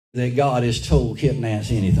that God has told Kip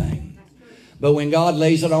Nance anything. But when God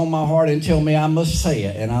lays it on my heart and tell me I must say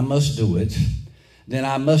it and I must do it, then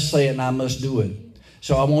I must say it and I must do it.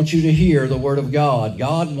 So I want you to hear the word of God.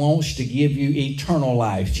 God wants to give you eternal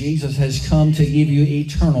life. Jesus has come to give you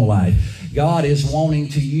eternal life. God is wanting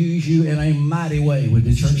to use you in a mighty way. Would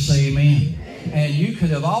the church say amen? And you could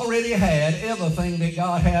have already had everything that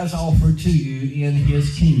God has offered to you in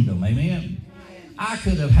His kingdom. Amen? I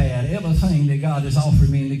could have had everything that God has offered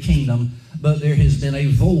me in the kingdom, but there has been a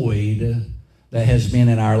void that has been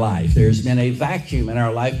in our life. There's been a vacuum in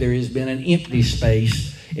our life. There has been an empty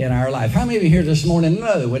space in our life. How many of you here this morning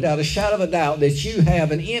know, without a shadow of a doubt, that you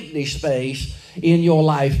have an empty space in your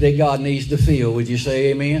life that God needs to fill? Would you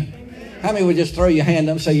say amen? How many would just throw your hand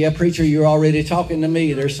up and say, yeah, preacher, you're already talking to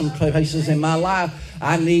me. There's some places in my life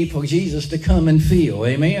I need for Jesus to come and fill.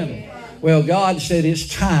 Amen? Well, God said it's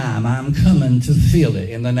time. I'm coming to fill it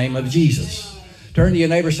in the name of Jesus. Turn to your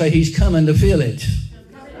neighbor and say, He's coming to fill it.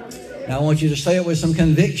 Now, I want you to say it with some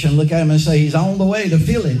conviction. Look at him and say, He's on the way to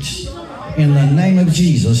fill it in the name of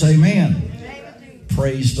Jesus. Amen.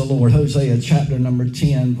 Praise the Lord. Hosea chapter number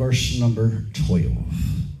 10, verse number 12.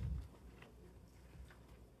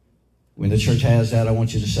 When the church has that, I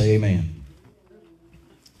want you to say amen.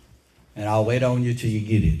 And I'll wait on you till you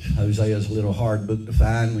get it. Hosea is a little hard book to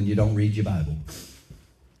find when you don't read your Bible.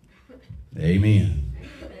 Amen.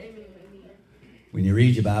 When you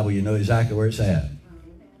read your Bible, you know exactly where it's at.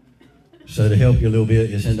 So to help you a little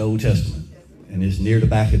bit, it's in the Old Testament. And it's near the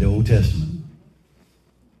back of the Old Testament.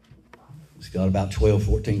 It's got about 12,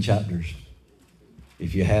 14 chapters.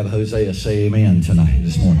 If you have Hosea, say amen tonight,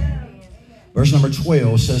 this morning. Verse number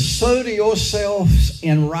 12 says, sow to yourselves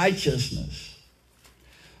in righteousness.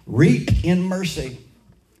 Reap in mercy.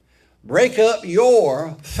 Break up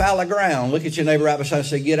your fallow ground. Look at your neighbor right beside you and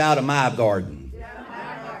say, get out of my garden.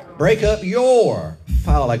 Break up your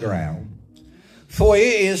fallow ground. For it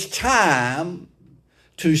is time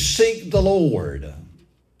to seek the Lord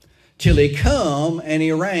till He come and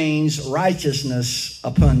He rains righteousness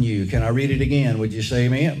upon you. Can I read it again? Would you say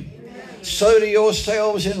amen? Sow to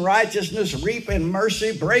yourselves in righteousness, reap in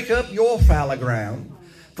mercy, break up your fallow ground.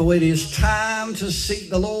 For it is time to seek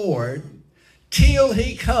the Lord till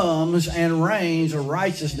He comes and rains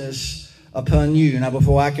righteousness upon you. Now,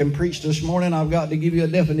 before I can preach this morning, I've got to give you a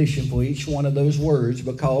definition for each one of those words,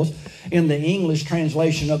 because in the English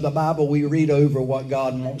translation of the Bible, we read over what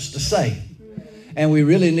God wants to say. And we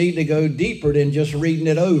really need to go deeper than just reading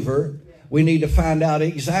it over. We need to find out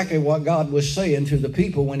exactly what God was saying to the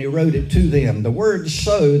people when He wrote it to them. The word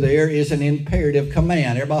sow there is an imperative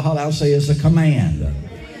command. Everybody holler out and say it's a command.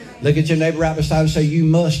 Look at your neighbor right beside you and say, you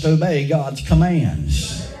must obey God's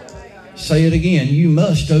commands. Say it again. You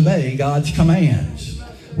must obey God's commands.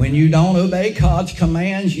 When you don't obey God's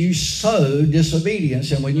commands, you sow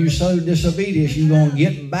disobedience. And when you sow disobedience, you're going to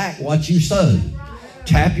get back what you sowed.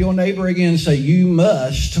 Tap your neighbor again and say, you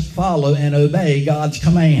must follow and obey God's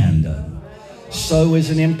command. Sow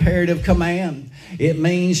is an imperative command. It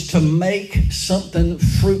means to make something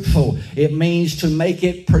fruitful. It means to make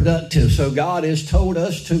it productive. So God has told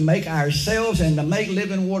us to make ourselves and to make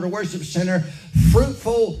Living Water Worship Center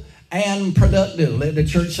fruitful and productive. Let the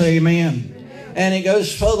church say amen. And it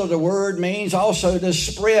goes further. The word means also to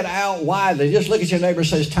spread out widely. Just look at your neighbor and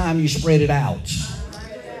say, it's time you spread it out.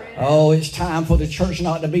 Oh, it's time for the church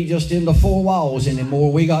not to be just in the four walls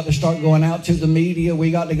anymore. We got to start going out to the media.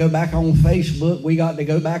 We got to go back on Facebook. We got to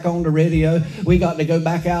go back on the radio. We got to go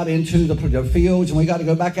back out into the fields, and we got to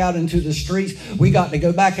go back out into the streets. We got to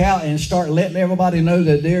go back out and start letting everybody know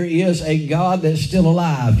that there is a God that's still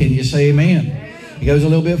alive. Can you say amen? It goes a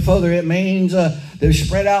little bit further. It means to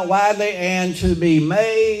spread out widely and to be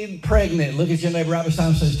made pregnant. Look at your neighbor right beside him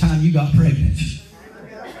and say, it's time you got pregnant.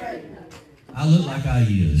 I look like I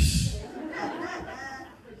is.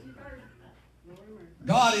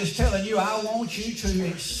 God is telling you, I want you to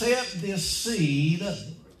accept this seed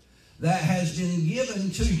that has been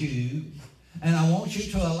given to you, and I want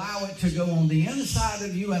you to allow it to go on the inside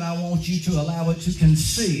of you, and I want you to allow it to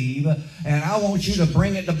conceive, and I want you to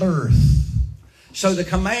bring it to birth. So the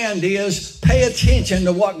command is pay attention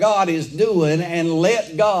to what God is doing and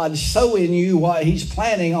let God sow in you what He's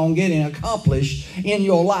planning on getting accomplished in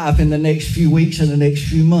your life in the next few weeks and the next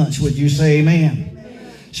few months. Would you say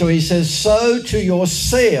amen? So He says, sow to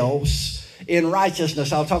yourselves in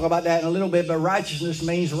righteousness. I'll talk about that in a little bit, but righteousness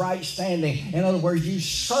means right standing. In other words, you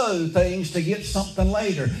sow things to get something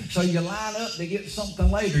later. So you line up to get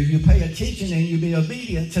something later. You pay attention and you be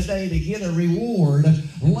obedient today to get a reward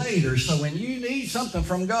later. So when you need something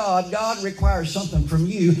from God, God requires something from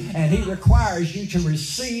you, and He requires you to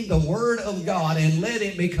receive the Word of God and let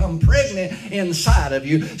it become pregnant inside of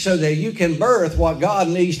you so that you can birth what God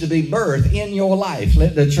needs to be birthed in your life.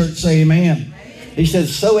 Let the church say amen. He said,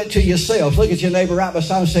 sow it to yourself. Look at your neighbor right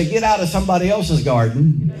beside him and say, get out of somebody else's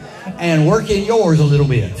garden and work in yours a little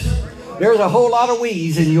bit. There's a whole lot of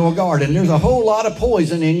weeds in your garden. There's a whole lot of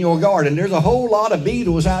poison in your garden. There's a whole lot of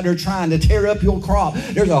beetles out there trying to tear up your crop.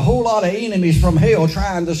 There's a whole lot of enemies from hell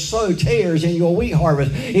trying to sow tares in your wheat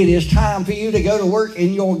harvest. It is time for you to go to work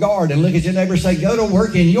in your garden. Look at your neighbor and say, go to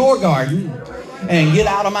work in your garden and get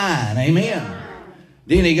out of mine. Amen.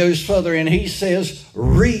 Then he goes further and he says,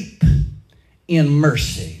 reap in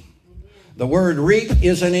mercy. The word reap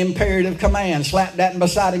is an imperative command. Slap that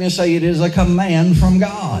beside him and say it is a command from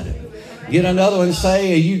God. Get another one and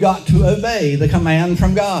say you got to obey the command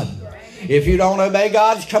from God. If you don't obey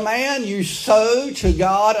God's command, you sow to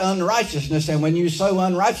God unrighteousness. And when you sow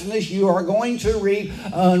unrighteousness, you are going to reap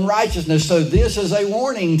unrighteousness. So this is a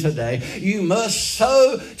warning today. You must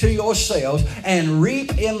sow to yourselves and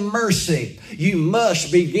reap in mercy. You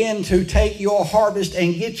must begin to take your harvest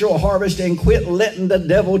and get your harvest and quit letting the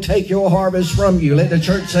devil take your harvest from you. Let the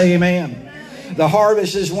church say amen. The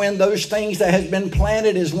harvest is when those things that has been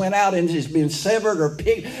planted is went out and has been severed or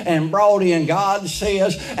picked and brought in. God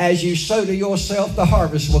says, as you sow to yourself, the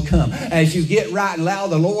harvest will come. As you get right and allow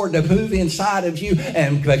the Lord to move inside of you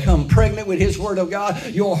and become pregnant with His Word of God,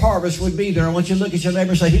 your harvest would be there. I want you to look at your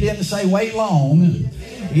neighbor and say, He didn't say wait long.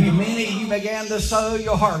 The minute you began to sow,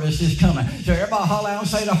 your harvest is coming. So everybody holler out and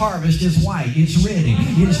say the harvest is white. It's ready.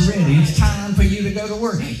 It's ready. It's time for you to go to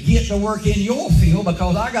work. Get to work in your field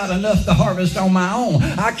because I got enough to harvest on my own.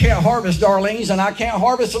 I can't harvest Darlene's and I can't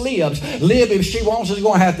harvest Liv's. Liv, if she wants, is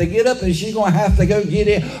going to have to get up and she's going to have to go get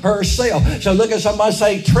it herself. So look at somebody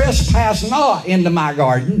say, trespass not into my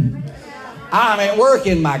garden. I'm at work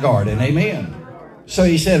in my garden. Amen. So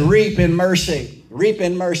he said, reap in mercy. Reap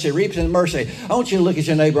in mercy, reap in mercy. I want you to look at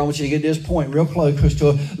your neighbor. I want you to get this point real close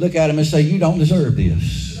to look at him and say, you don't deserve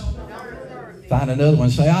this. Find another one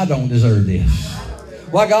and say, I don't deserve this.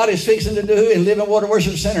 What God is fixing to do in Living Water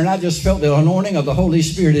Worship Center, and I just felt the anointing of the Holy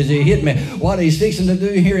Spirit as it hit me. What He's fixing to do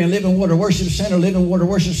here in Living Water Worship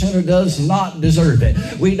Center does not deserve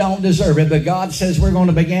it. We don't deserve it, but God says we're going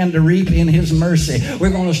to begin to reap in His mercy.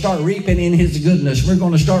 We're going to start reaping in His goodness. We're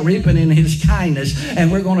going to start reaping in His kindness,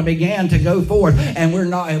 and we're going to begin to go forth. And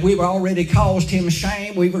we've already caused Him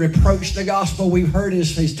shame. We've reproached the gospel. We've heard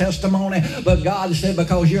His testimony. But God said,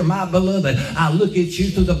 because you're my beloved, I look at you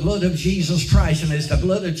through the blood of Jesus Christ, and as the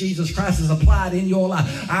blood of Jesus Christ is applied in your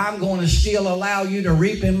life, I'm going to still allow you to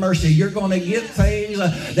reap in mercy. You're going to get things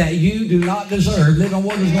that you do not deserve. Living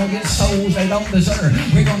Water's going to get souls they don't deserve.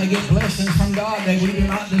 We're going to get blessings from God that we do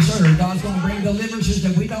not deserve. God's going to bring deliverances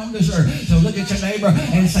that we don't deserve. So look at your neighbor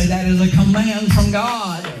and say, that is a command from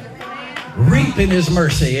God. Reap in His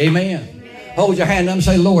mercy. Amen. Hold your hand up and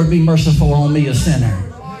say, Lord, be merciful on me, a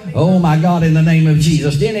sinner. Oh my God, in the name of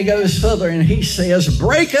Jesus. Then he goes further and he says,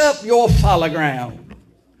 break up your fallow ground.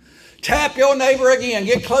 Tap your neighbor again.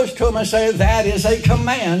 Get close to him and say, that is a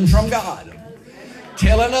command from God.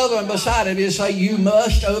 Tell another one beside him and say, you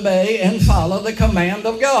must obey and follow the command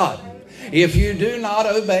of God. If you do not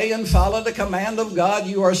obey and follow the command of God,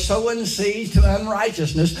 you are sowing seeds to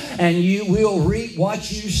unrighteousness and you will reap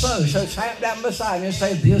what you sow. So tap that beside him and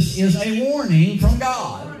say, this is a warning from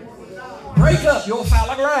God. Break up your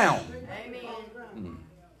fallow ground.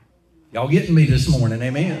 Y'all getting me this morning?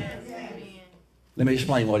 Amen. Let me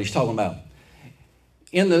explain what he's talking about.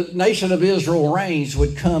 In the nation of Israel, rains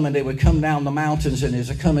would come and they would come down the mountains, and as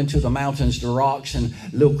they come into the mountains, the rocks and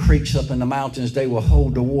little creeks up in the mountains, they will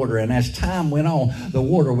hold the water. And as time went on, the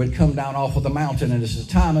water would come down off of the mountain, and as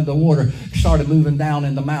the time of the water started moving down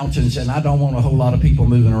in the mountains, and I don't want a whole lot of people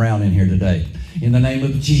moving around in here today. In the name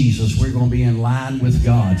of Jesus, we're going to be in line with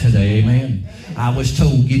God today. Amen. I was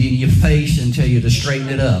told, get in your face and tell you to straighten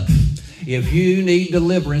it up. If you need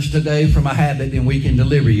deliverance today from a habit, then we can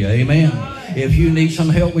deliver you. Amen. If you need some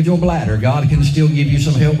help with your bladder, God can still give you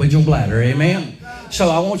some help with your bladder. Amen. So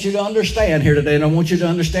I want you to understand here today, and I want you to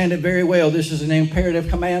understand it very well. This is an imperative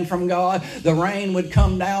command from God. The rain would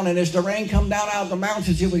come down, and as the rain come down out of the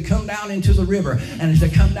mountains, it would come down into the river. And as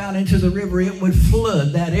it come down into the river, it would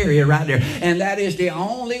flood that area right there. And that is the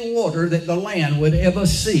only water that the land would ever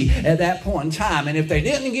see at that point in time. And if they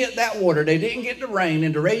didn't get that water, they didn't get the rain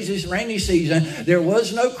in the rainy season, there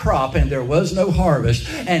was no crop and there was no harvest.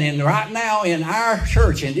 And right now in our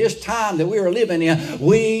church, in this time that we are living in,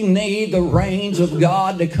 we need the rains of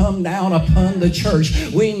God to come down upon the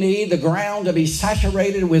church. We need the ground to be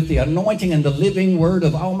saturated with the anointing and the living word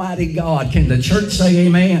of Almighty God. Can the church say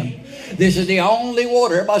amen? This is the only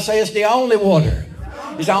water. Everybody say it's the only water.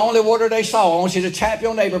 It's the only water they saw. I want you to tap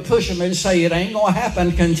your neighbor, push them, and say it ain't going to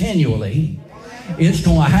happen continually. It's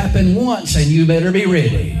going to happen once, and you better be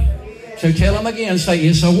ready. So tell them again, say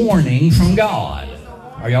it's a warning from God.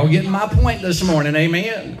 Are y'all getting my point this morning?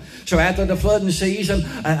 Amen. So after the flooding season,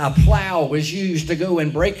 a plow was used to go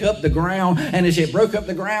and break up the ground. And as it broke up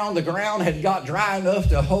the ground had got dry enough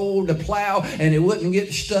to hold the plow and it wouldn't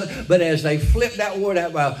get stuck. But as they flipped that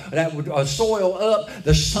soil up,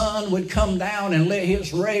 the sun would come down and let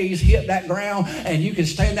its rays hit that ground. And you could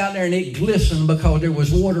stand out there and it glistened because there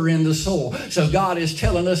was water in the soil. So God is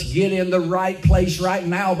telling us, get in the right place right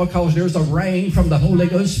now because there's a rain from the Holy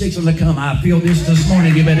Ghost fixing to come. I feel this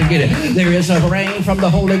morning. You better get it. There is a rain from the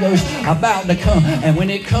Holy Ghost about to come, and when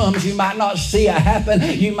it comes, you might not see it happen,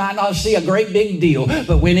 you might not see a great big deal,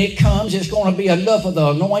 but when it comes, it's going to be enough of the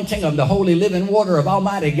anointing of the holy living water of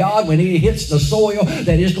Almighty God when it hits the soil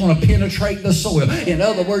that it's going to penetrate the soil. In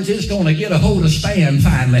other words, it's going to get a hold of Stan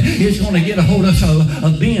finally. It's going to get a hold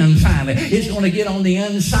of Ben finally. It's going to get on the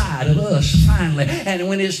inside of us finally, and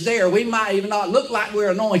when it's there, we might even not look like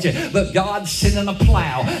we're anointed, but God's sending a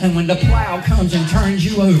plow, and when the plow comes and turns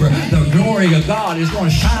you over, the glory of God is going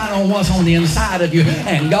to shine on what's on the inside of you,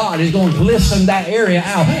 and God is going to glisten that area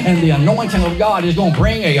out, and the anointing of God is going to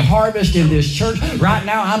bring a harvest in this church. Right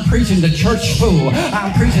now I'm preaching the church full.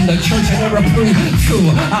 I'm preaching the church in every full.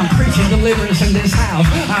 I'm preaching deliverance in this house.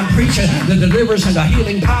 I'm preaching the deliverance and the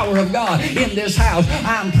healing power of God in this house.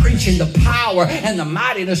 I'm preaching the power and the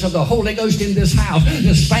mightiness of the Holy Ghost in this house.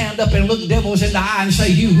 To stand up and look devils in the eye and say,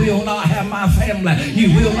 you will not have my family,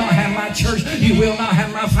 you will not have my church, you will not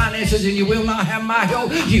have my finances, and you will not have my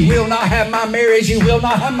health, you will not have my marriage, you will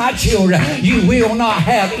not have my children, you will not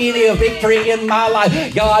have any victory in my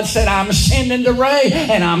life. God said, I'm sending the rain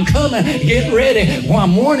and I'm coming. Get ready. Well,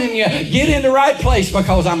 I'm warning you, get in the right place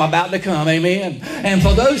because I'm about to come. Amen. And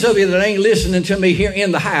for those of you that ain't listening to me here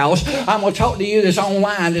in the house, I'm going to talk to you that's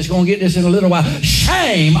online that's going to get this in a little while.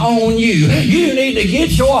 Shame on you. You need to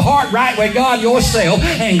get your heart right with God yourself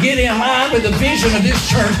and get in line with the vision of this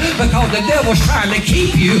church, because the devil's trying to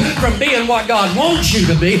keep you from being what God wants you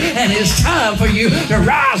to be. And it's time for you to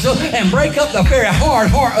rise up and break up the very hard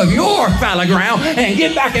heart of your fallow ground and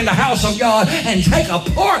get back in the house of God and take a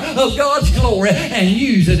part of God's glory and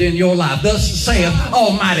use it in your life. Thus saith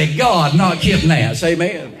Almighty God, not Kip Nance.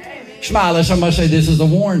 Amen. Smile at somebody, say, this is a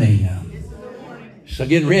warning. So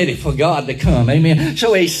get ready for God to come. Amen.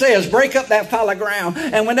 So he says, break up that fallow ground.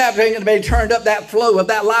 And when that began to be turned up, that flow of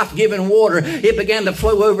that life-giving water, it began to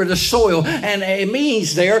flow over the soil. And it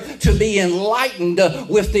means there to be enlightened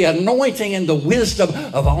with the anointing and the wisdom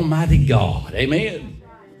of Almighty God. Amen.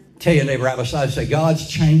 Tell your neighbor right beside you, say, God's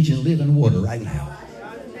changing living water right now.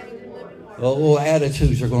 Oh,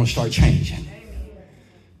 attitudes are going to start changing.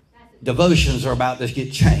 Devotions are about to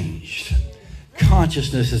get changed.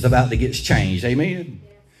 Consciousness is about to get changed. Amen.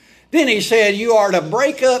 Then he said, you are to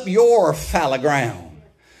break up your fallow ground.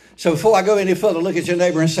 So before I go any further, look at your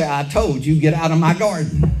neighbor and say, I told you, get out of my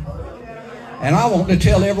garden. And I want to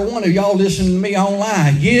tell every one of y'all listening to me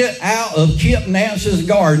online, get out of Kip Nance's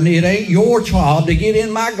garden. It ain't your job to get in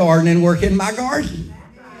my garden and work in my garden.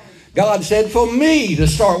 God said for me to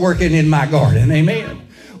start working in my garden. Amen.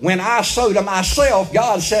 When I sow to myself,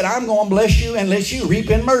 God said, I'm going to bless you and let you reap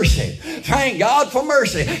in mercy. Thank God for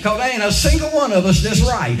mercy, because there ain't a single one of us that's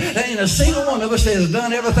right. There ain't a single one of us that has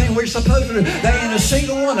done everything we're supposed to do. There ain't a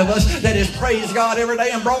single one of us that has praised God every day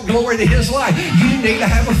and brought glory to his life. You need to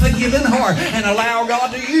have a forgiving heart and allow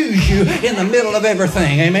God to use you in the middle of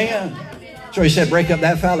everything. Amen. So he said, break up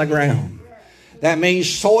that fallow ground. That means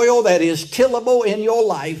soil that is tillable in your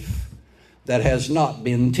life that has not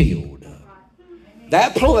been tilled.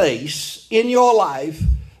 That place in your life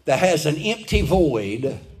that has an empty void,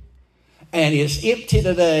 and it's empty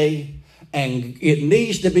today, and it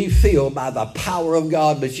needs to be filled by the power of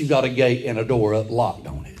God, but you got a gate and a door up locked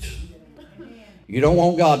on it. You don't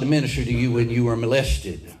want God to minister to you when you were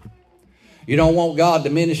molested. You don't want God to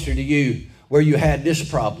minister to you where you had this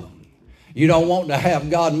problem. You don't want to have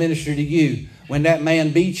God minister to you when that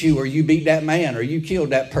man beat you, or you beat that man, or you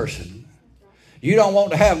killed that person. You don't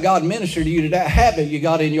want to have God minister to you to that habit you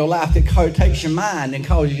got in your life that takes your mind and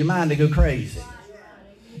causes your mind to go crazy.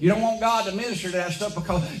 You don't want God to minister to that stuff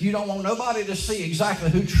because you don't want nobody to see exactly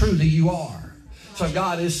who truly you are. So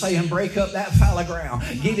God is saying, break up that fallow ground.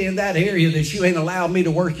 Get in that area that you ain't allowed me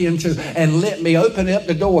to work into, and let me open up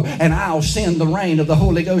the door, and I'll send the rain of the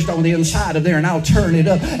Holy Ghost on the inside of there, and I'll turn it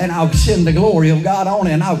up, and I'll send the glory of God on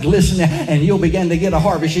it, and I'll glisten it, and you'll begin to get a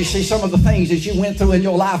harvest. You see, some of the things that you went through in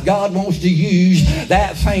your life, God wants to use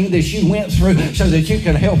that thing that you went through so that you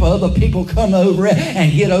can help other people come over it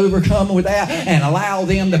and get overcome with that and allow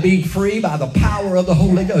them to be free by the power of the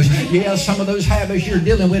Holy Ghost. Yes, some of those habits you're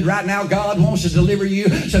dealing with right now, God wants to deliver you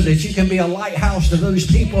so that you can be a lighthouse to those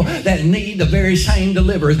people that need the very same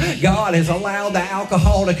deliverance. God has allowed the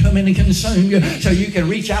alcohol to come in and consume you so you can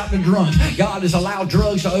reach out to drunks. God has allowed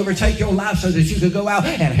drugs to overtake your life so that you could go out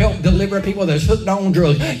and help deliver people that's hooked on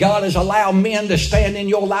drugs. God has allowed men to stand in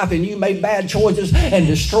your life and you made bad choices and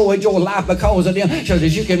destroyed your life because of them so that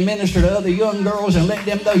you can minister to other young girls and let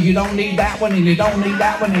them know you don't need that one, and you don't need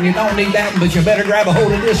that one, and you don't need that one, but you better grab a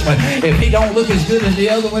hold of this one. If he don't look as good as the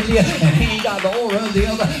other one did, and he ain't got the aura of the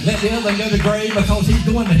other, let the other go to the grave because he's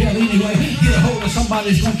going to hell anyway. Get a hold of somebody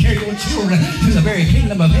that's going to carry your children to the very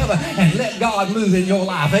kingdom of heaven and let God move in your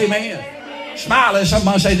life. Amen. Smile at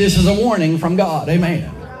somebody and say, this is a warning from God. Amen.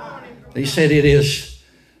 He said it is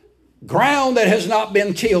ground that has not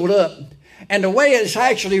been tilled up. And the way it's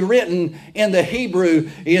actually written in the Hebrew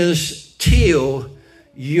is till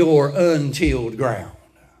your untilled ground.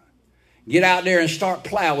 Get out there and start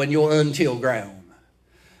plowing your untilled ground.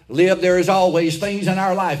 Live, there is always things in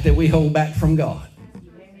our life that we hold back from God.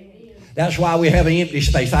 That's why we have an empty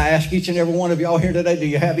space. I ask each and every one of y'all here today, do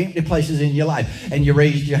you have empty places in your life? And you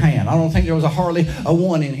raised your hand. I don't think there was hardly a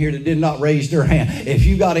one in here that did not raise their hand. If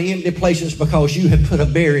you got an empty place, it's because you have put a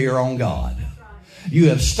barrier on God. You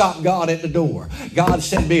have stopped God at the door. God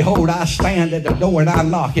said, behold, I stand at the door and I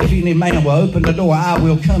knock. If any man will open the door, I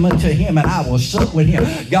will come unto him and I will sup with him.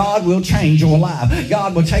 God will change your life.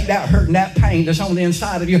 God will take that hurt and that pain that's on the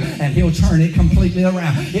inside of you and he'll turn it completely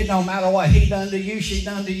around. It don't matter what he done to you, she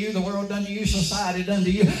done to you, the world done to you, society done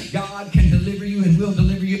to you. God can deliver you and will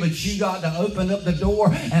deliver you, but you got to open up the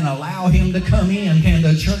door and allow him to come in. Can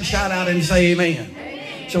the church shout out and say amen?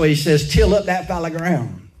 Amen. So he says, till up that fallow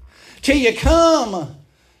ground. Till you come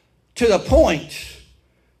to the point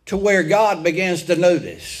to where God begins to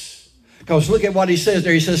notice. Because look at what he says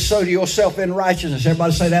there. He says, sow to yourself in righteousness.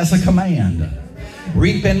 Everybody say that's a command.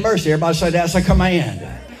 Reap in mercy. Everybody say that's a command.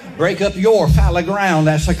 Break up your fallow ground.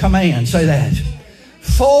 That's a command. Say that.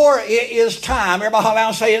 For it is time. Everybody holler out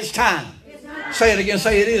and say it's time. Say it again.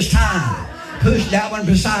 Say it is time. Push that one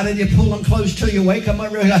beside you. Pull them close to you. Wake them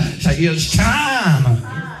up. Say it's time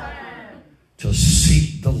to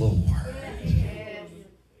seek the Lord.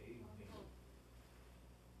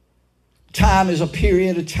 Time is a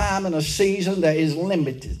period of time and a season that is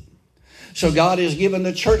limited. So God has given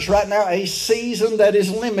the church right now a season that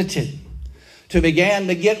is limited to begin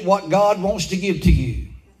to get what God wants to give to you.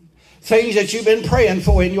 Things that you've been praying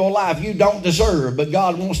for in your life you don't deserve, but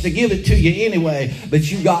God wants to give it to you anyway.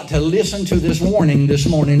 But you got to listen to this warning this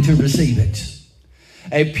morning to receive it.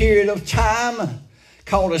 A period of time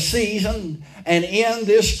called a season, and in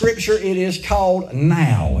this scripture it is called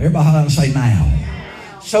now. Everybody say now.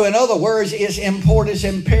 So in other words, it's important, it's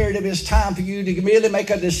imperative, it's time for you to really make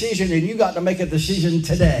a decision, and you got to make a decision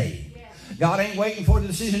today. God ain't waiting for the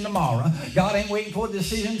decision tomorrow. God ain't waiting for the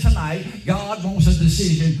decision tonight. God wants a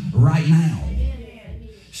decision right now.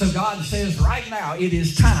 So God says right now it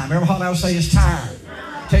is time. Everybody else say it's time.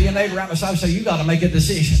 Tell your neighbor right beside you, say you got to make a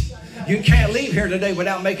decision. You can't leave here today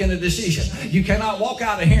without making a decision. You cannot walk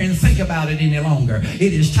out of here and think about it any longer. It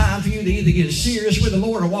is time for you to either get serious with the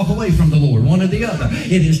Lord or walk away from the Lord, one or the other.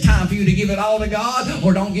 It is time for you to give it all to God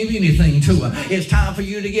or don't give anything to Him. It's time for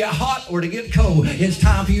you to get hot or to get cold. It's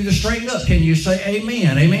time for you to straighten up. Can you say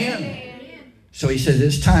amen? Amen? Amen. So he says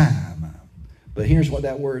it's time. But here's what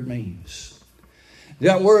that word means.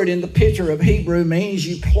 That word in the picture of Hebrew means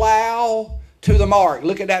you plow to the mark.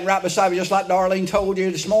 Look at that right beside you, just like Darlene told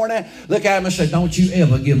you this morning. Look at him and say, don't you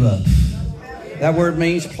ever give up. That word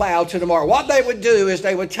means plow to the mark. What they would do is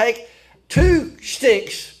they would take two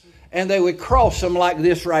sticks and they would cross them like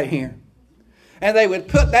this right here. And they would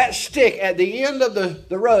put that stick at the end of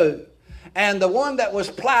the road. And the one that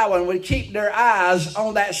was plowing would keep their eyes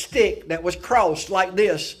on that stick that was crossed like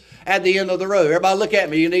this at the end of the road. Everybody look at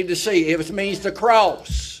me. You need to see. It means to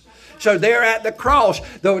cross. So they're at the cross.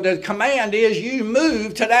 The command is you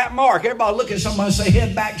move to that mark. Everybody look at somebody and say,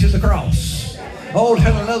 head back to the cross. Oh,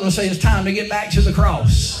 tell another, say it's time to get back to the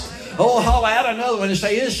cross. Oh, holler out another one and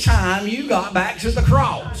say, it's time you got back to the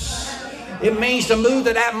cross. It means to move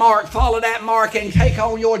to that mark, follow that mark, and take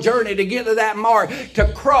on your journey to get to that mark,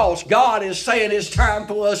 to cross. God is saying it's time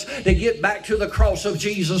for us to get back to the cross of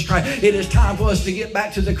Jesus Christ. It is time for us to get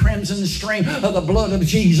back to the crimson stream of the blood of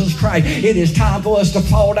Jesus Christ. It is time for us to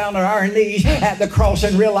fall down on our knees at the cross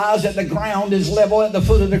and realize that the ground is level at the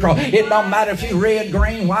foot of the cross. It don't matter if you're red,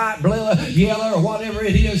 green, white, blue, yellow, or whatever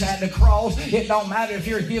it is at the cross. It don't matter if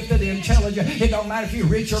you're gifted, intelligent. It don't matter if you're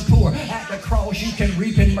rich or poor. At the cross, you can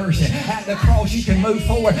reap in mercy. At the cross, you can move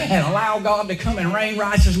forward and allow God to come and rain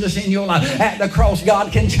righteousness in your life. At the cross, God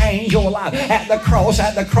can change your life. At the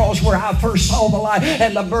cross where I first saw the light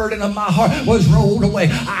and the burden of my heart was rolled away.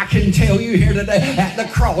 I can tell you here today, at the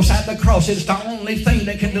cross, it's the only thing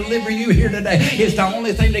that can deliver you here today. It's the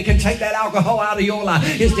only thing that can take that alcohol out of your life.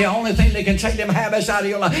 It's the only thing that can take them habits out of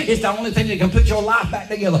your life. It's the only thing that can put your life back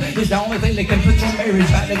together. It's the only thing that can put your marriage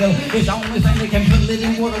back together. It's the only thing that can put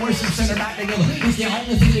Living Water Worship Center back together. It's the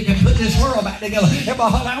only thing that can put this world back together.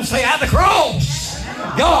 Everybody hold on, say, at the cross.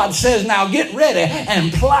 God says, now get ready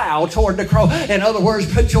and plow toward the cross. In other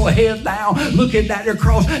words, put your head down, look at that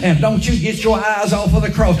cross, and don't you get your eyes off of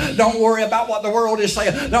the cross. Don't worry about what the world is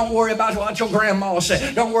saying. Don't worry about what your grandma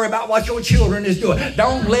said. Don't worry about what your children is doing.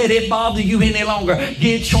 Don't let it bother you any longer.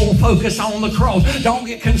 Get your focus on the cross. Don't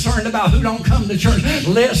get concerned about who don't come to church.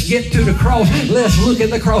 Let's get to the cross. Let's look at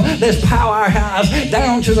the cross. Let's power our eyes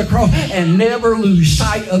down to the cross and never lose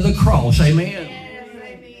sight of the cross. Amen.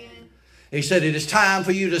 He said, it is time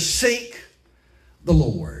for you to seek the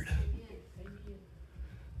Lord.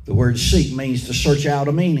 The word seek means to search out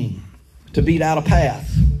a meaning, to beat out a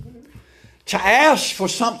path, to ask for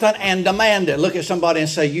something and demand it. Look at somebody and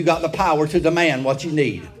say, you got the power to demand what you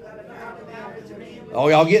need. Oh,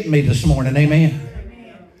 y'all getting me this morning, amen?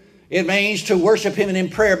 It means to worship Him in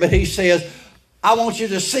prayer, but He says, I want you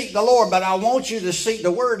to seek the Lord, but I want you to seek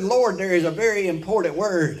the word Lord. There is a very important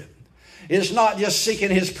word. It's not just seeking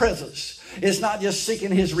His presence. It's not just seeking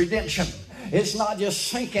His redemption. It's not just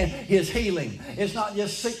seeking His healing. It's not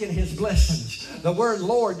just seeking His blessings. The word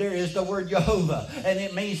Lord there is the word Jehovah, and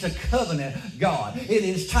it means the covenant God. It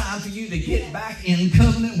is time for you to get back in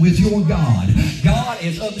covenant with your God. God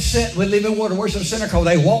is upset with Living Water Worship Center because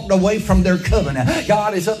they walked away from their covenant.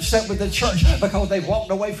 God is upset with the church because they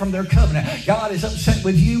walked away from their covenant. God is upset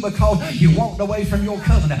with you because you walked away from your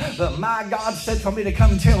covenant. But my God said for me to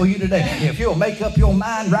come tell you today, if you'll make up your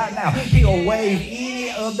mind right now, He'll waive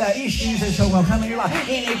any of the issues that shall come in your life,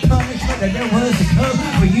 any punishment that there was to come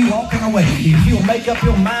for you walking away. If you'll make up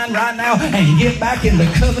your mind right now and get back in the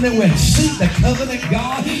covenant with, seek the covenant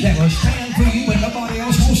God that will stand for you when nobody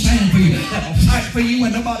else won't stand for you, that will fight for you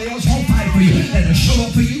when nobody else won't fight for you, that will show up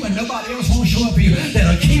for you when nobody else won't show up for you, that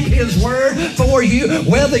will keep His word for you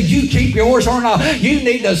whether you keep yours or not. You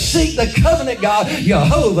need to seek the covenant God,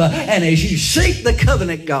 Jehovah, and as you seek the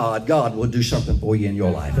covenant God, God will do something for you in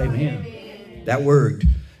your life. Amen. That word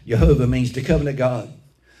Jehovah means the covenant God,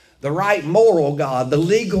 the right moral God, the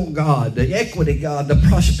legal God, the equity God, the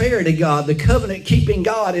prosperity God, the covenant keeping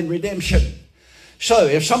God in redemption. So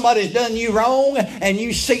if somebody's done you wrong and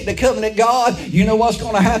you seek the covenant God, you know what's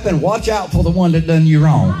going to happen. Watch out for the one that done you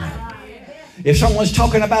wrong. If someone's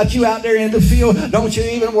talking about you out there in the field, don't you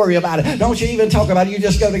even worry about it. Don't you even talk about it. You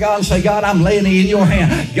just go to God and say, God, I'm laying it in your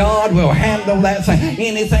hand. God will handle that thing.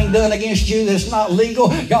 Anything done against you that's not legal,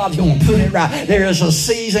 God's going to put it right. There is a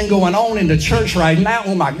season going on in the church right now.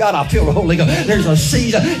 Oh my God, I feel the Holy Ghost. There's a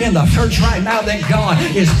season in the church right now that God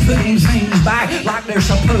is putting things back like they're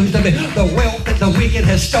supposed to be. The wealth that the wicked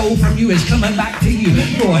has stole from you is coming back to you.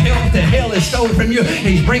 Your health that hell has stole from you,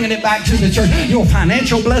 He's bringing it back to the church. Your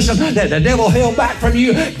financial blessing that the devil held back from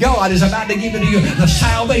you, God is about to give it to you. The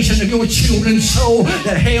salvation of your children's soul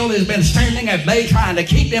that hell has been standing at bay trying to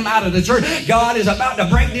keep them out of the church, God is about to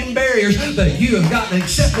break them barriers, but you have got to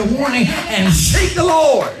accept the warning and seek the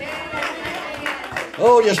Lord.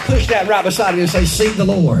 Oh, just push that right beside you and say, seek the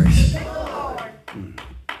Lord.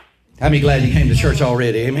 How many glad you came to church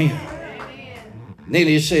already? Amen. Then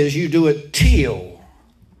it says you do it till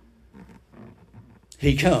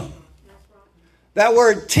He comes. That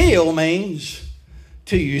word till means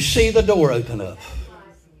till you see the door open up.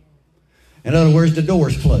 In other words, the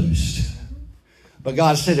door's closed. But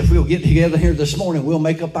God said if we'll get together here this morning, we'll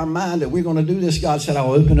make up our mind that we're going to do this. God said,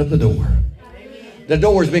 I'll open up the door. The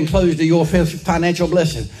door's been closed to your financial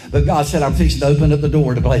blessing. But God said, I'm fixing to open up the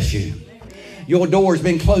door to bless you. Your door's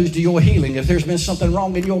been closed to your healing. If there's been something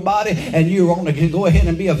wrong in your body and you want to go ahead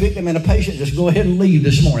and be a victim and a patient, just go ahead and leave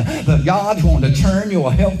this morning. But God's wanting to turn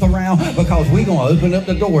your health around, because we're going to open up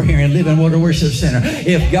the door here in Living Water Worship Center.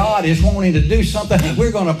 If God is wanting to do something,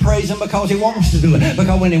 we're going to praise Him because He wants to do it.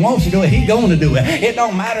 Because when He wants to do it, He's going to do it. It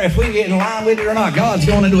don't matter if we get in line with it or not. God's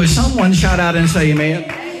going to do it. Someone shout out and say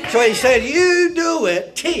amen. So He said, you do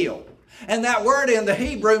it till. And that word in the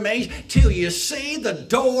Hebrew means till you see the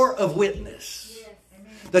door of witness.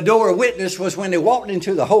 The door of witness was when they walked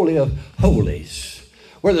into the Holy of Holies,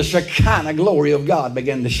 where the Shekinah glory of God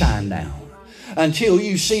began to shine down. Until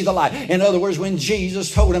you see the light. In other words, when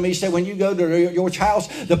Jesus told him, He said, when you go to your house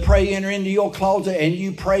to pray, enter into your closet and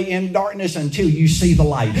you pray in darkness until you see the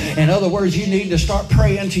light. In other words, you need to start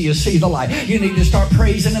praying until you see the light. You need to start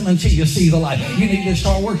praising Him until you see the light. You need to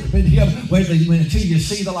start worshiping Him until you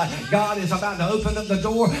see the light. God is about to open up the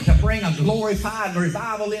door to bring a glorified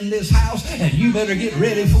revival in this house, and you better get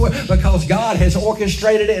ready for it, because God has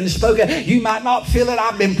orchestrated it and spoken. You might not feel it.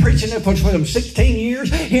 I've been preaching it for 16 years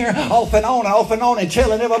here, off and on and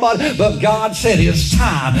telling everybody, but God said it's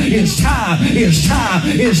time. It's time. It's time.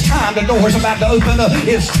 It's time. The door's about to open up.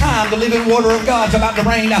 It's time. The living water of God's about to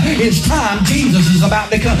rain down. It's time. Jesus is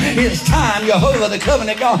about to come. It's time. Jehovah, the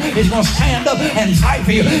covenant God, is going to stand up and fight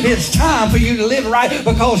for you. It's time for you to live right,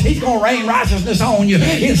 because He's going to rain righteousness on you.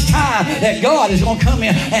 It's time that God is going to come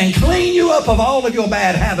in and clean you up of all of your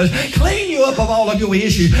bad habits, clean you up of all of your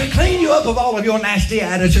issues, clean you up of all of your nasty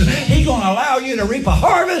attitudes. He's going to allow you to reap a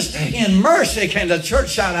harvest in mercy. Can the church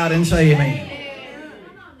shout out and say amen?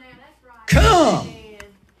 Come.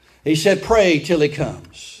 He said, pray till He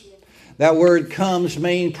comes. That word comes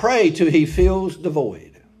means pray till He fills the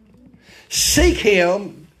void. Seek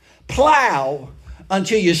Him, plow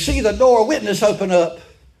until you see the door of witness open up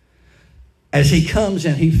as He comes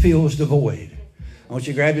and He fills the void. I want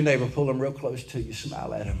you to grab your neighbor, pull him real close to you,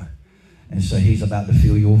 smile at him, and say, He's about to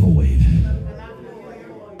fill your void.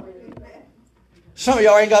 Some of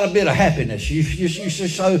y'all ain't got a bit of happiness. You're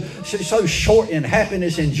so short in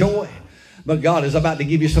happiness and joy. But God is about to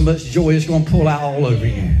give you so much joy, it's going to pull out all over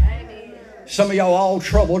you. Some of y'all all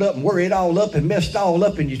troubled up and worried all up and messed all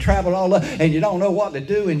up, and you traveled all up and you don't know what to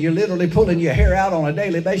do, and you're literally pulling your hair out on a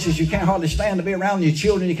daily basis. You can't hardly stand to be around your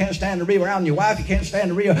children. You can't stand to be around your wife. You can't stand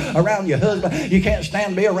to be around your husband. You can't stand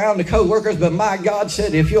to be around the co-workers. But my God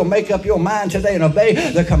said, if you'll make up your mind today and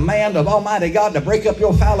obey the command of Almighty God to break up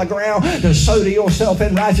your fallow ground, to sow to yourself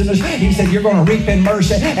in righteousness, He said you're going to reap in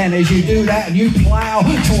mercy. And as you do that, you plow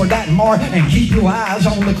toward that mark and keep your eyes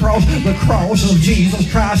on the cross. The cross of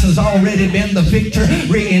Jesus Christ has already been the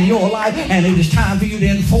victory in your life, and it is time for you to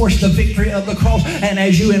enforce the victory of the cross. And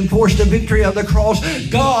as you enforce the victory of the cross,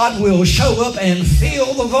 God will show up and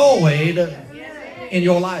fill the void in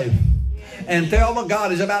your life. And Thelma,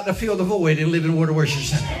 God is about to fill the void in Living Water Worship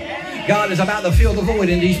Center. God is about to fill the void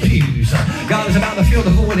in these pews. God is about to fill the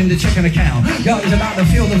void in the checking account. God is about to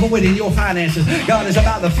fill the void in your finances. God is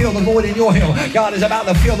about to fill the void in your health. God is about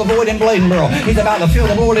to fill the void in Bladenboro. He's about to fill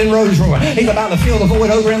the void in Roseroy. He's about to fill the void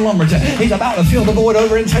over in Lumberton. He's about to fill the void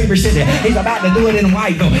over in Tabor City. He's about to do it in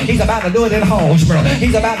Whiteville. He's about to do it in Hallsboro.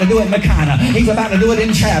 He's about to do it in McKenna. He's about to do it in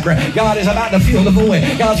Chadra. God is about to fill the void.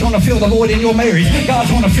 God's going to fill the void in your marriage. God's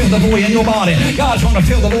going to fill the void in your body. God's going to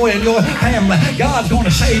fill the void in your family. God's going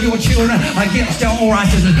to save your children against their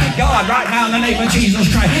unrighteousness. God, right now in the name of Jesus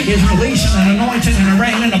Christ, is releasing an anointing and a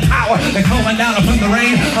rain and a power that's coming down upon the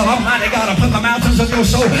rain of Almighty God upon the mountains of your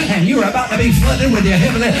soul, and you're about to be flooded with the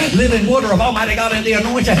heavenly living water of Almighty God in the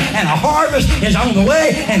anointing, and a harvest is on the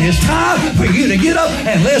way, and it's time for you to get up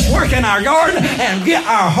and let's work in our garden and get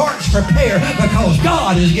our hearts prepared, because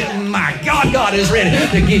God is getting, my God, God is ready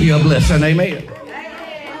to give you a blessing. Amen.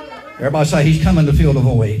 Everybody say, He's coming to fill the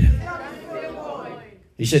void.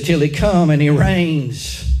 He said, till He come and He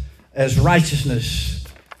reigns as righteousness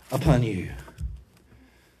upon you.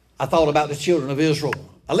 I thought about the children of Israel.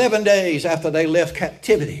 11 days after they left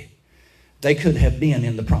captivity, they could have been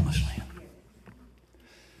in the promised land.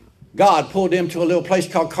 God pulled them to a little place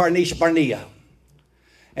called Kadesh Barnea.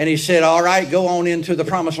 And He said, all right, go on into the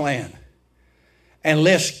promised land. And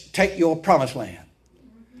let's take your promised land.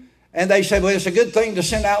 And they said, well, it's a good thing to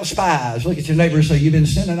send out spies. Look at your neighbor and say, you've been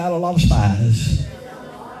sending out a lot of spies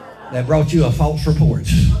that brought you a false report.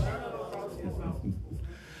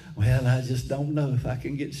 Well, I just don't know if I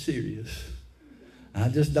can get serious. I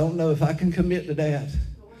just don't know if I can commit to that.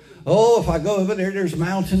 Oh, if I go over there, there's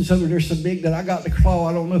mountains over there so big that I got to crawl.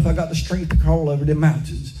 I don't know if I got the strength to crawl over the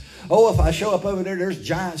mountains. Oh, if I show up over there, there's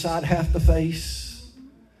giants I'd have to face.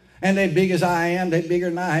 And they're big as I am. They're bigger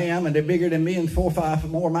than I am. And they're bigger than me and 4 or 5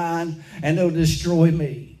 more mine. And they'll destroy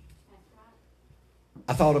me.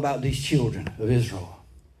 I thought about these children of Israel.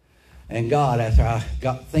 And God, after I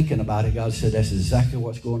got thinking about it, God said, that's exactly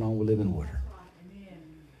what's going on with Living Water.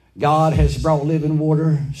 God has brought Living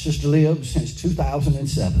Water, Sister Liv, since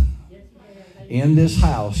 2007 in this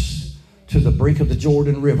house to the brink of the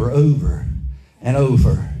Jordan River over and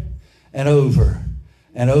over and over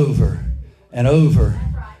and over and over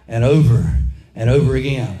and over and over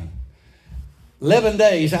again. 11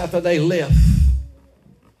 days after they left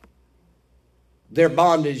their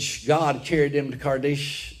bondage, God carried them to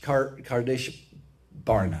Kadesh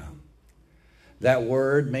Barnea. That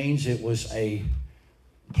word means it was a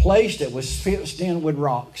place that was fenced in with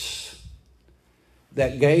rocks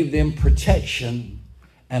that gave them protection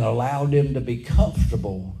and allowed them to be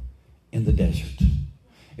comfortable in the desert.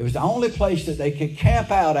 It was the only place that they could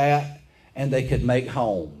camp out at and they could make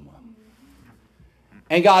home.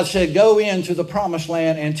 And God said, go into the promised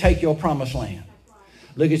land and take your promised land.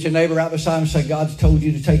 Look at your neighbor right beside him and say, God's told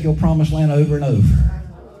you to take your promised land over and over.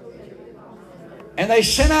 And they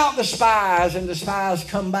sent out the spies, and the spies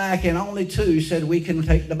come back, and only 2 said, we can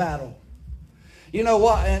take the battle. You know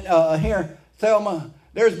what? And here, Thelma,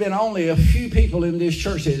 there's been only a few people in this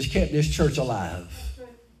church that has kept this church alive.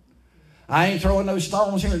 I ain't throwing those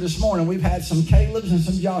stones here this morning. We've had some Calebs and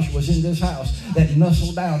some Joshuas in this house that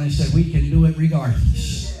nestled down and said, we can do it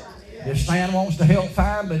regardless. If Stan wants to help,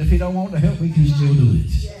 fine, but if he don't want to help, we can still do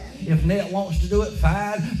it. If Ned wants to do it,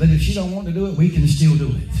 fine, but if she don't want to do it, we can still do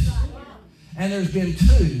it. And there's been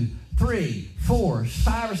 2, 3, 4,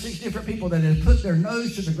 5 or 6 different people that have put their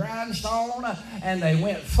nose to the grindstone and they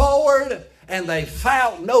went forward and they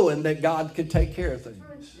fought knowing that God could take care of things.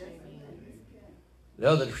 The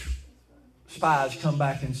other spies come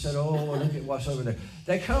back and said, oh, look at what's over there.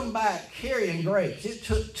 They come back carrying grapes. It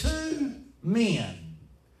took 2 men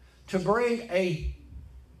to bring a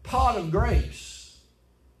pot of grapes.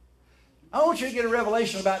 I want you to get a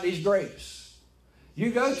revelation about these grapes. You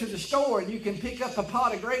go to the store and you can pick up a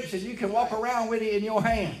pot of grapes and you can walk around with it in your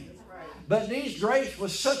hand. But these grapes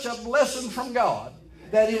was such a blessing from God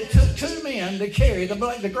that it took 2 men to carry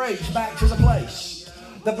the grapes back to the place.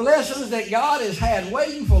 The blessings that God has had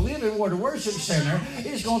waiting for Living Water Worship Center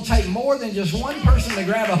is going to take more than just one person to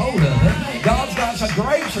grab a hold of it. God's got some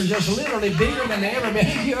grapes are just literally bigger than they ever been.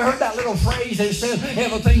 You ever heard that little phrase that says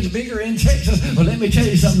everything's bigger in Texas? Well, let me tell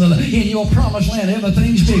you something. In your promised land,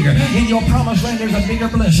 everything's bigger. In your promised land, there's a bigger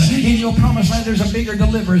blessing. In your promised land, there's a bigger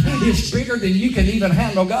deliverance. It's bigger than you can even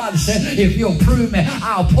handle. God said, if you'll prove me,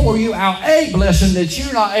 I'll pour you out a blessing that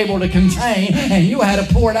you're not able to contain, and you had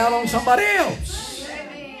to pour it out on somebody else.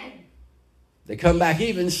 They come back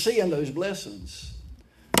even seeing those blessings.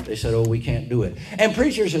 They said, oh, we can't do it. And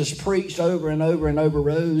preachers has preached over and over and over,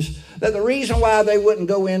 Rose, that the reason why they wouldn't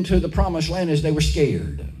go into the promised land is they were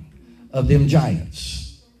scared of them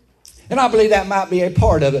giants. And I believe that might be a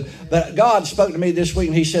part of it. But God spoke to me this week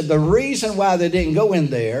and he said the reason why they didn't go in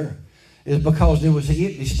there is because there was an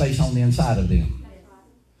empty space on the inside of them.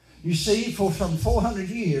 You see, for some 400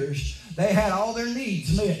 years, they had all their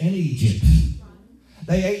needs met in Egypt.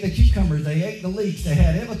 They ate the cucumbers. They ate the leeks. They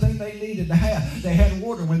had everything they needed to have. They had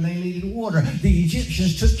water when they needed water. The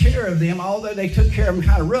Egyptians took care of them, although they took care of them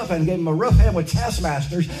kind of rough and gave them a rough hand with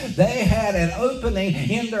taskmasters. They had an opening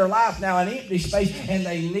in their life now, an empty space, and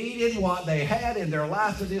they needed what they had in their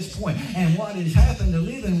life to this point. And what has happened to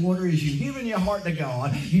Living Water is you've given your heart to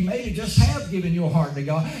God. You maybe just have given your heart to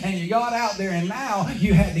God, and you got out there, and now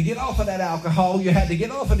you had to get off of that alcohol. You had to get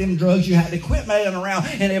off of them drugs. You had to quit mailing around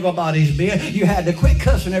in everybody's bed. You had to quit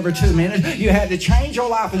cussing every 2 minutes. You had to change your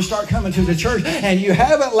life and start coming to the church, and you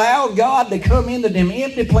haven't allowed God to come into them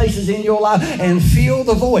empty places in your life and fill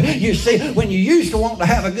the void. You see, when you used to want to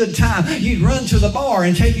have a good time, you'd run to the bar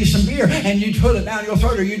and take you some beer and you'd put it down your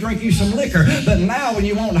throat, or you drink you some liquor. But now when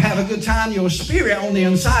you want to have a good time, your spirit on the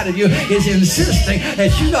inside of you is insisting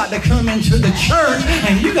that you got to come into the church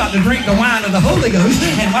and you got to drink the wine of the Holy Ghost.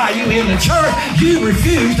 And while you in the church, you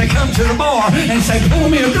refuse to come to the bar and say, pour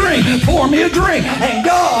me a drink, pour me a drink. And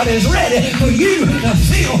God is ready for you to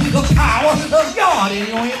feel the power of God in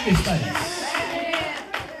your empty space.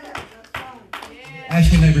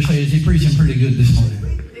 Ask your neighbor, say, is he preaching pretty good this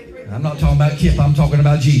morning? I'm not talking about Kip, I'm talking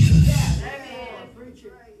about Jesus.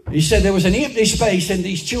 He said there was an empty space in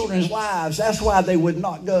these children's lives. That's why they would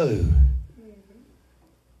not go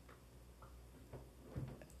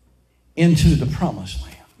into the promised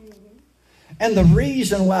land. And the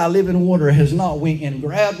reason why Living Water has not went and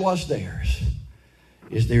grabbed what's theirs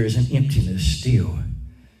is there is an emptiness still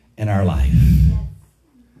in our life.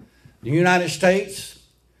 The United States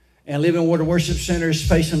and Living Water Worship Center is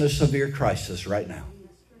facing a severe crisis right now.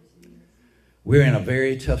 We're in a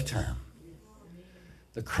very tough time.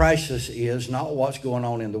 The crisis is not what's going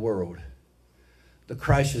on in the world. The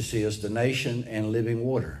crisis is the nation and living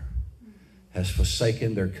water has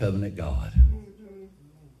forsaken their covenant God.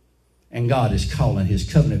 And God is calling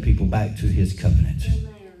his covenant people back to his covenant.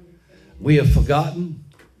 We have forgotten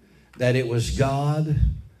that it was God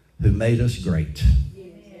who made us great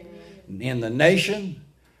in the nation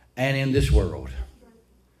and in this world.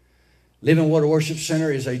 Living Water Worship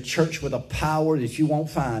Center is a church with a power that you won't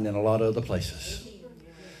find in a lot of other places.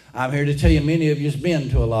 I'm here to tell you, many of you have been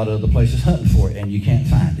to a lot of other places hunting for it, and you can't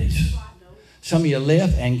find it. Some of you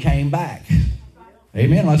left and came back.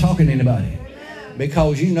 Amen? Am I talking to anybody?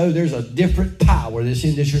 Because you know there's a different power that's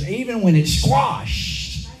in this church. Even when it's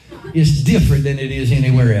squashed, it's different than it is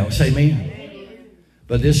anywhere else. Amen?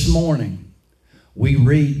 But this morning, we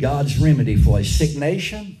read God's remedy for a sick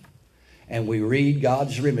nation, and we read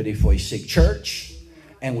God's remedy for a sick church,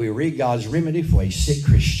 and we read God's remedy for a sick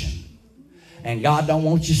Christian. And God don't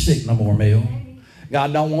want you sick no more, Mel.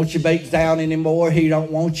 God don't want you baked down anymore. He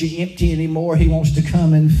don't want you empty anymore. He wants to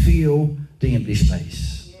come and fill the empty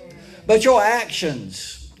space. But your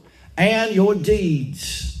actions and your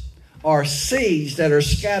deeds are seeds that are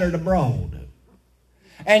scattered abroad.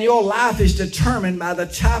 And your life is determined by the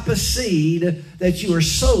type of seed that you are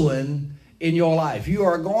sowing in your life. You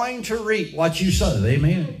are going to reap what you sow.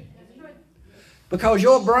 Amen. Because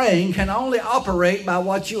your brain can only operate by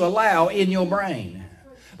what you allow in your brain.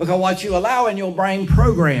 Because what you allow in your brain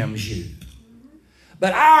programs you.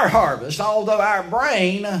 But our harvest, although our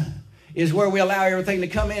brain is where we allow everything to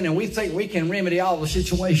come in and we think we can remedy all the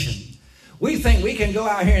situation. We think we can go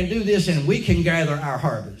out here and do this and we can gather our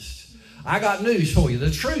harvest. I got news for you.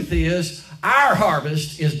 The truth is our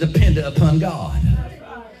harvest is dependent upon God.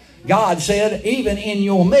 God said, even in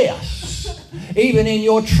your mess, even in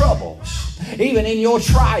your troubles, even in your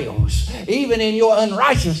trials, even in your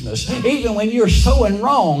unrighteousness, even when you're sowing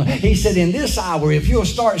wrong, he said, in this hour, if you'll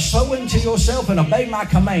start sowing to yourself and obey my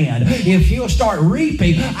command, if you'll start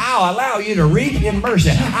reaping, I'll allow you to reap in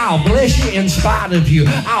mercy. I'll bless you in spite of you.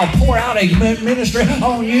 I'll pour out a ministry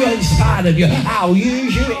on you in spite of you. I'll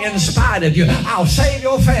use you in spite of you. I'll save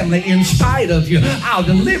your family in spite of you. I'll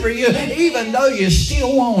deliver you even though you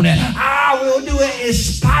still want it. I will do it in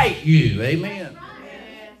spite you. Amen.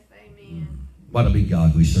 What a big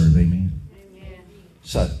God we serve, amen? Amen.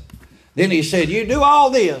 So, then he said, you do all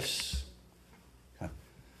this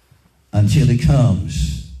until he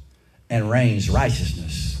comes and rains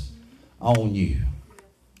righteousness on you.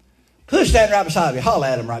 Push that right beside you. Holler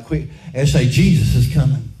at him right quick and say, Jesus is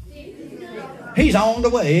coming. He's on the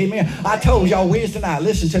way, amen. I told y'all Wednesday night,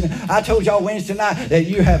 listen to me. I told y'all Wednesday night that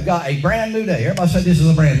you have got a brand new day. Everybody say this is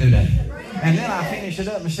a brand new day. And then I finished it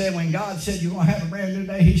up and said, when God said you're going to have a brand new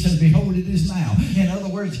day, he said, behold, it is now. In other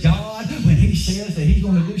words, God, when he says that he's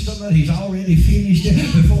going to do something, he's already finished it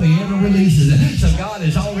before he ever releases it. So God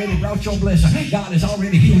has already brought your blessing. God has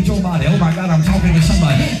already healed your body. Oh my God, I'm talking to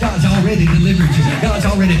somebody. God's already delivered you. God's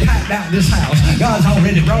already packed out this house. God's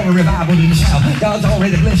already brought a revival to this house. God's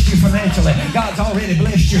already blessed you financially. God's already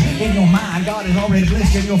blessed you in your mind. God has already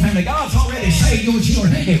blessed you in your family. God's already saved your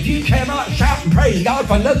children. If you cannot shout and praise God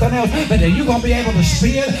for nothing else, but then you're going to be able to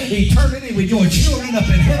spend eternity with your children up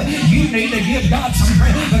in heaven, you need to give God some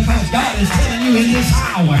praise, because God is telling you in this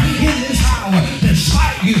hour,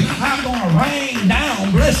 despite you, I'm going to rain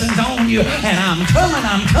down blessings on you, and I'm coming.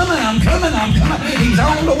 He's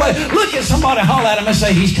on the way. Look at somebody, holler at him and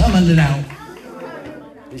say, he's coming now.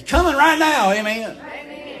 He's coming right now, amen.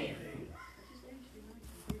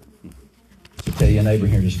 So tell your neighbor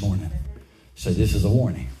here this morning, say, this is a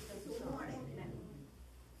warning.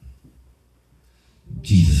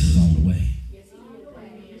 Jesus is on the way.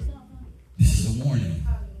 This is a warning.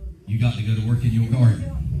 You got to go to work in your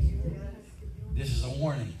garden. This is a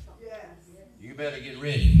warning. You better get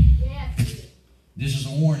ready. This is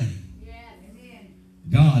a warning.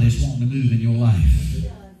 God is wanting to move in your life.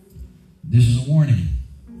 This is a warning.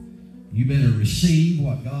 You better receive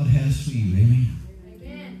what God has for you. Amen.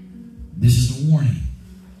 This is a warning.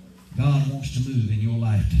 God wants to move in your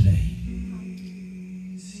life today.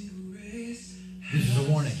 This is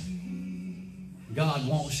a warning. God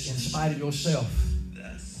wants, in spite of yourself,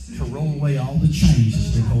 to roll away all the chains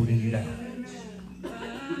that's been holding you down.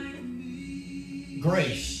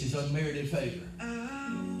 Grace is unmerited favor.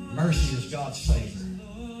 Mercy is God's favor.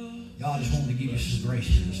 God is wanting to give you some grace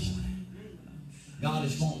here this morning. God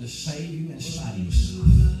is wanting to save you in spite of yourself.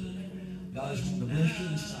 God is wanting to bless you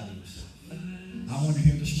in spite of yourself. I want to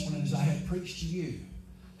hear this morning, as I have preached to you,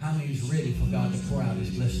 how many is ready for God to pour out his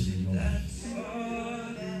blessing in your life?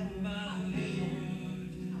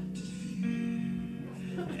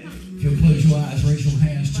 If you'll close your eyes, raise your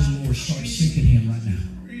hands to the Lord, start seeking him right now.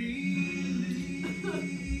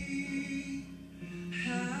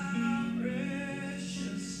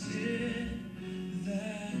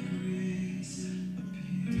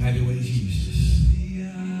 Mighty ways He used us.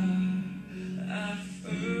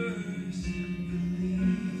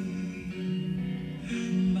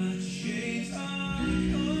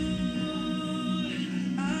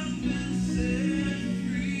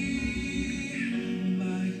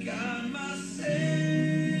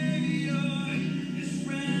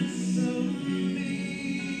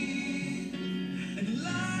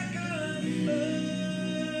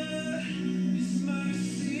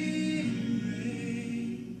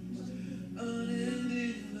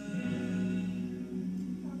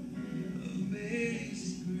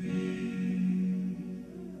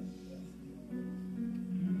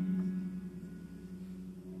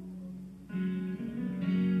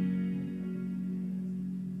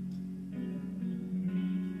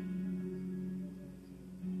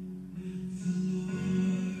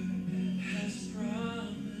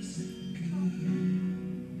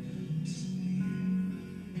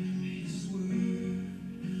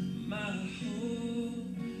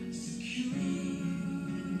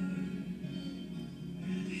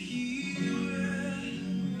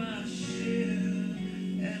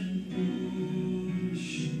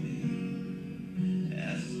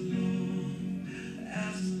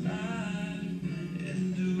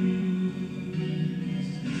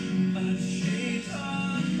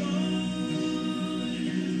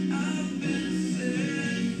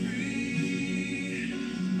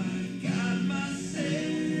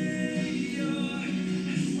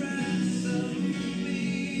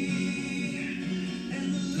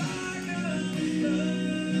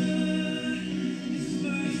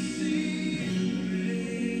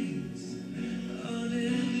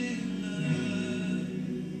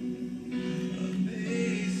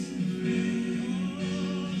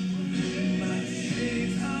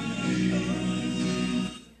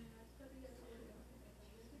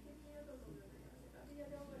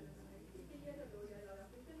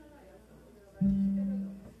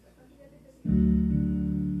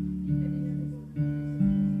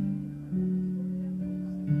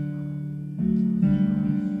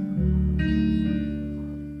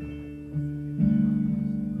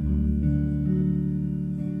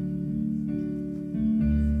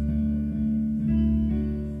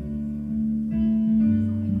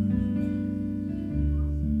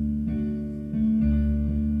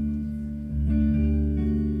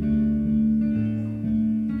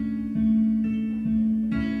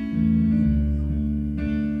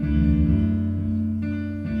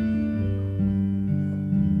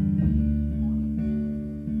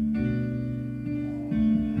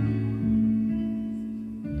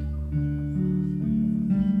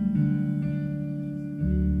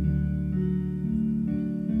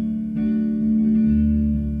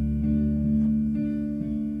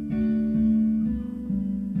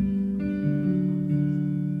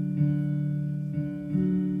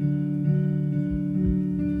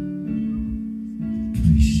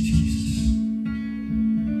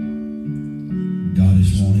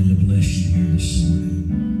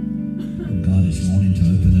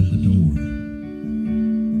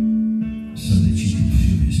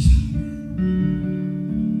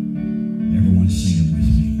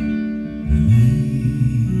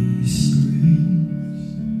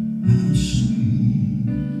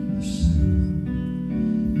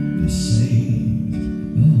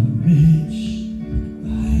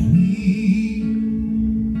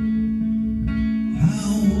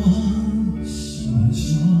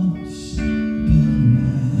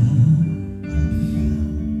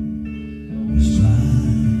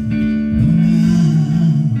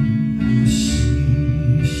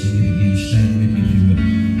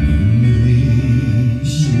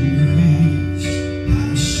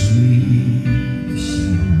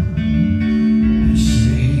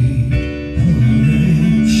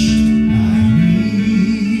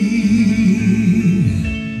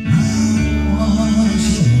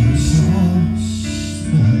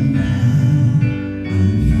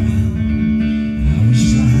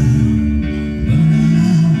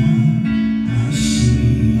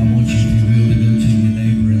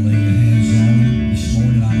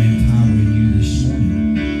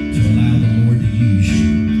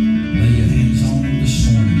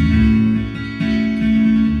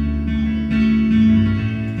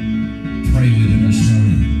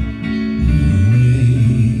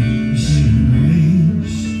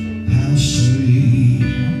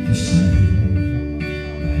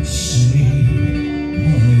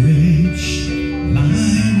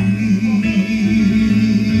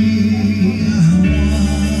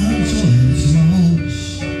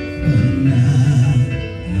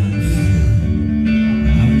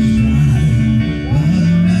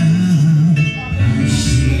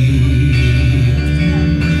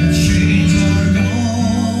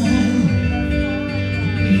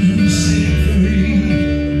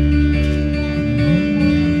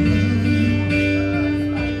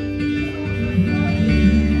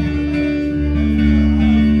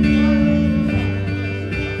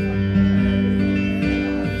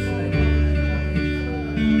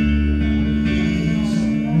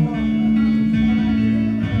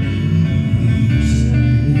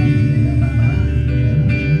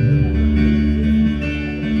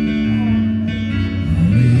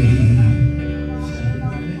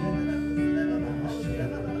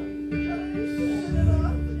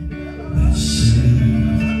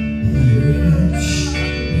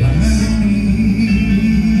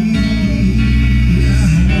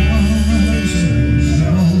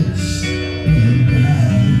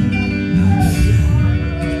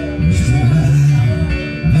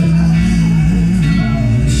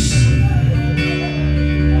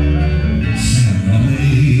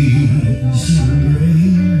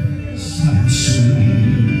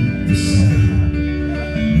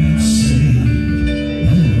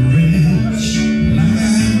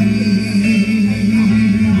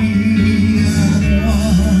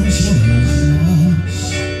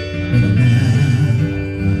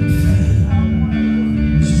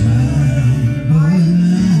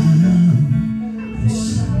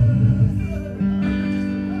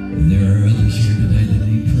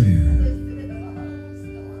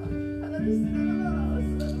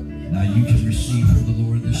 Now you can receive from the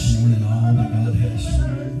Lord this morning all that God has for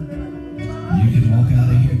you. You can walk out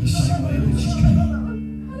of here the same way that you came.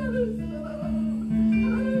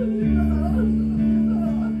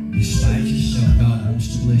 Despite yourself, God wants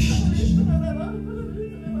to bless you this morning.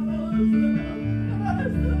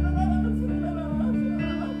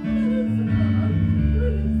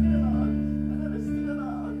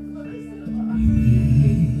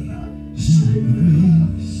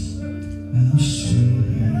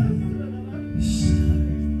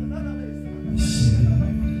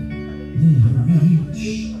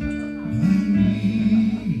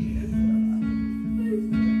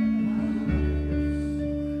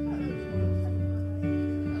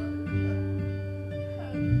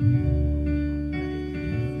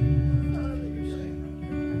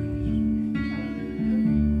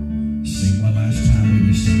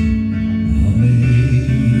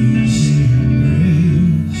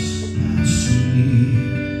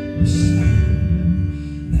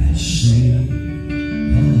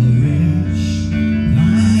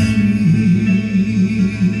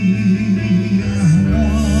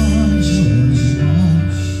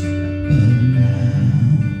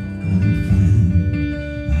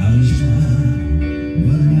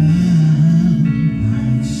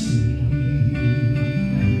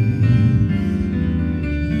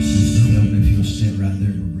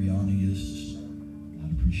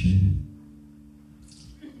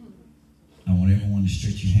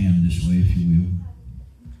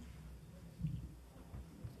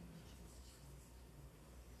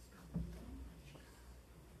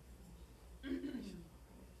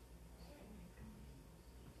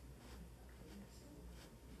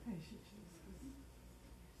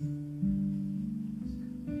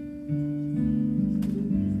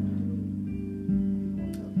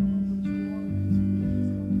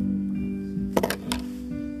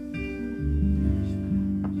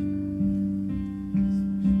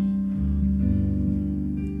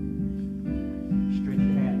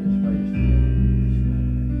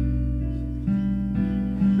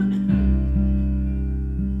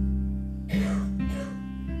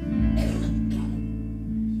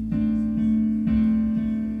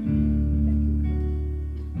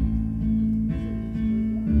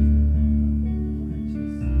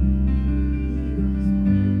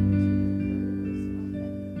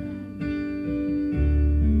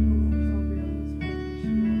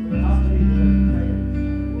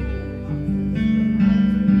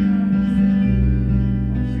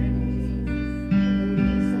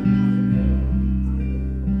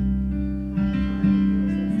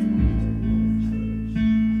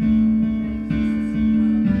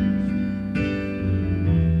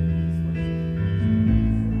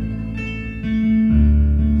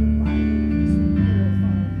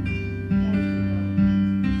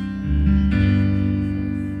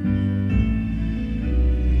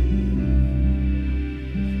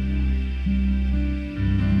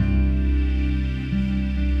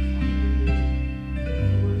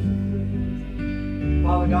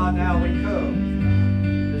 God, now we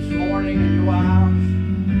come this morning in your house,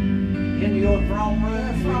 into your throne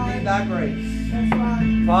room. We need thy grace. That's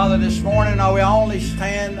right. Father, this morning, we only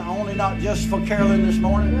stand, not just for Carolyn this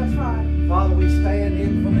morning. That's right. Father, we stand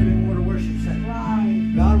in for Living Water Worship Center.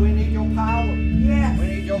 Right. God, we need your power. Yes. We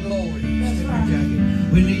need your glory. That's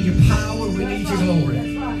right. We need your power. We need your glory.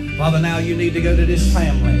 That's right. Father, now you need to go to this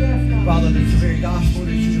family. Yes, God. Father, that's the very gospel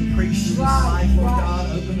that you have preached in this Right, life, Lord right.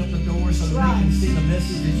 God. Open up the door so that Right. we can see the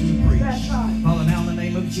message that you have preached. That's right. Father, now in the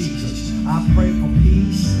name of Jesus, I pray for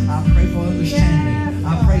peace. I pray for understanding. Yes,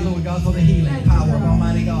 I pray, Lord God, for the healing Thank power you, of God.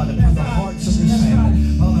 Almighty God upon That's the right. hearts of this That's family.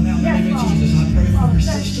 right. Father, now in the Yes, name of God. Jesus, I pray for her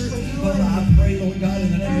Thank you sister. for doing Father, I pray, Lord God, in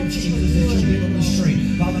the name of Thank you Jesus, for that you'll doing give them the it. strength.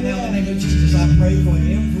 Father, now in the Yes. name of Jesus, I pray for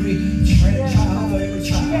every Yes, child, God. for every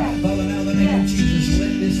child. Yes. Father, now in the name of Yes. Jesus,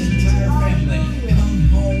 let this entire family Hallelujah. come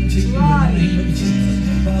home to you Right. in the name of Jesus.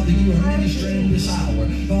 Father, you are Thank ministering in you. this hour.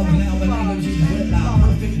 Father, Thank now in the you, name of Father. Jesus, let Thank thy you,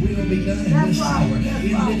 perfect will be done in That's this right. hour. That's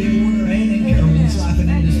In right. Living Water and in Amen. Carolyn's life and in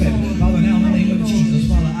Thank this you, family. Lord. Father, now in the Thank name you, of Lord. Jesus,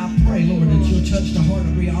 Father, I pray, Lord, that you'll touch the heart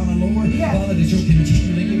of Brianna, Lord. Yes. Father, that you'll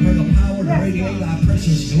continually give her the power to Yes, radiate God. thy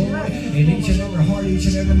precious glory in each and every heart, each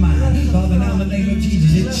and every mind. Father, now in the name of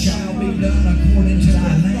Jesus, it shall be done according to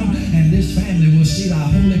thy name, and this family will see thy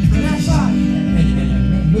holy presence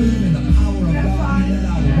and move in the power of God. And that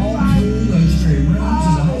I will walk through those very rooms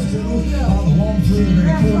in the hospital. Father, walk through the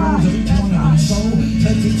very corridors of each one of them soul,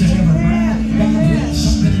 touch each and every mind. God, let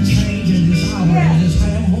something change in this hour, in this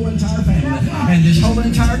whole entire family, and this whole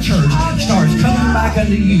entire church starts coming back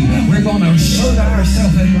unto you. We're going to sow to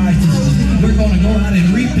ourselves in righteousness. We're going to go out and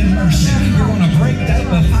reap in mercy. We're going to break that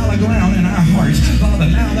pile of ground in our hearts. Father,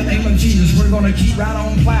 now in the name of Jesus, We're going to keep right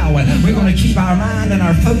on plowing. We're going to keep our mind and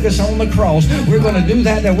our focus on the cross. We're going to do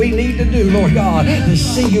that we need to do, Lord God, to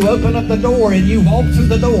see you open up the door and you walk through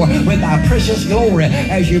the door with thy precious glory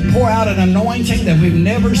as you pour out an anointing that we've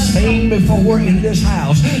never seen before in this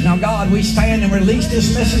house. Now, God, we stand and release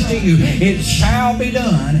this message to you. It shall be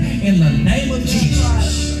done in the name of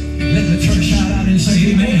Jesus. Let the church shout out and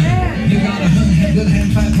say amen. You got a good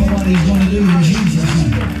hand clap for what he's going to do in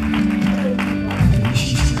Jesus' name.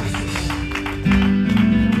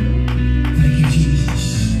 Thank you,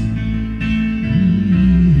 Jesus.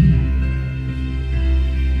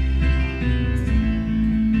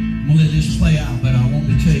 I'm going to let this play out, but I want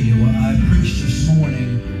to tell you what I preached this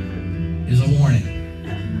morning is a warning.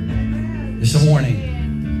 It's a warning.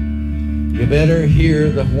 You better hear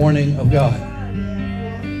the warning of God.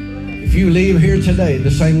 If you leave here today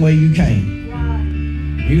the same way you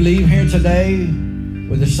came, you leave here today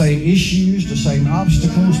with the same issues, the same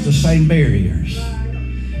obstacles, the same barriers.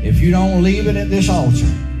 If you don't leave it at this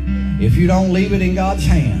altar, if you don't leave it in God's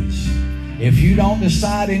hands, if you don't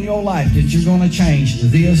decide in your life that you're going to change,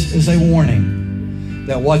 this is a warning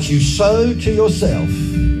that what you sow to yourself,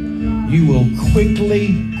 you will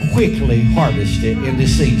quickly harvest it in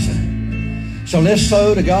this season. So let's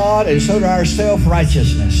sow to God and sow to our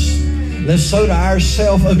self-righteousness. Let's sow to our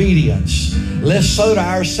self-obedience. Let's sow to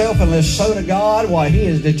ourselves and let's sow to God what He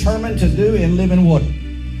is determined to do in living water.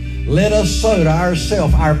 Let us sow to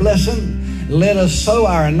ourselves our blessing. Let us sow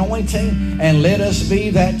our anointing, and let us be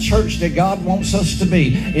that church that God wants us to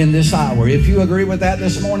be in this hour. If you agree with that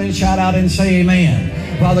this morning, shout out and say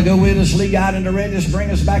amen. Father, go with us, lead, guide, and direct us.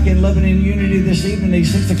 Bring us back in loving and unity this evening at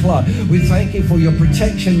 6 o'clock. We thank you for your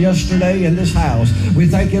protection yesterday in this house. We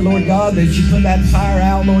thank you, Lord God, that you put that fire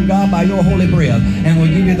out, Lord God, by your holy breath. And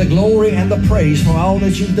we'll give you the glory and the praise for all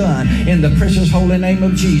that you've done in the precious holy name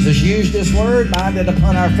of Jesus. Use this word, bind it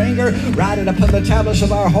upon our finger, write it upon the tablets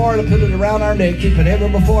of our heart, and put it around our neck. Keep it ever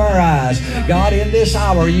before our eyes. God, in this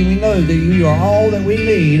hour, we know that you are all that we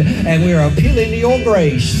need, and we are appealing to your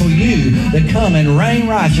grace for you to come and rain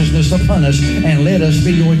righteousness upon us, and let us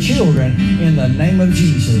be your children in the name of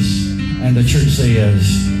Jesus. And the church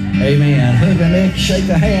says, amen. Hug a neck, shake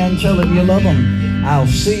a hand, tell them you love them. I'll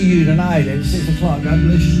see you tonight at 6 o'clock. God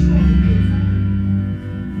bless you.